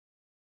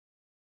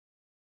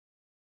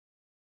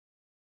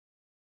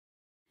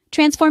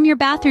Transform your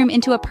bathroom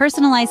into a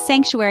personalized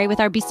sanctuary with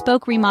our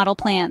bespoke remodel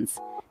plans.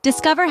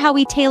 Discover how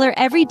we tailor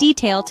every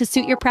detail to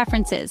suit your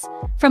preferences,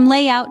 from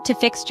layout to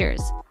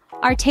fixtures.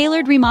 Our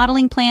tailored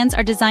remodeling plans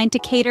are designed to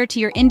cater to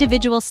your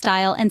individual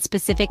style and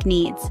specific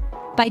needs.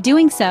 By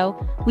doing so,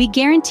 we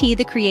guarantee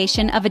the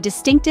creation of a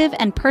distinctive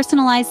and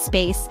personalized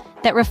space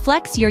that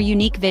reflects your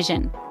unique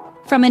vision.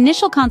 From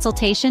initial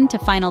consultation to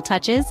final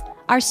touches,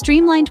 our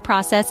streamlined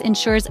process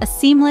ensures a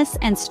seamless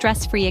and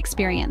stress-free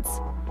experience.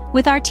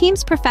 With our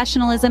team's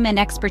professionalism and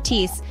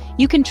expertise,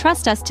 you can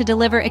trust us to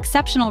deliver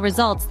exceptional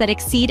results that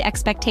exceed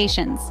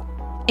expectations.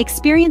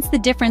 Experience the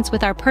difference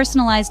with our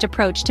personalized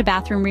approach to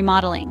bathroom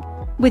remodeling.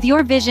 With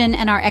your vision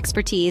and our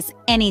expertise,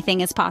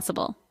 anything is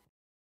possible.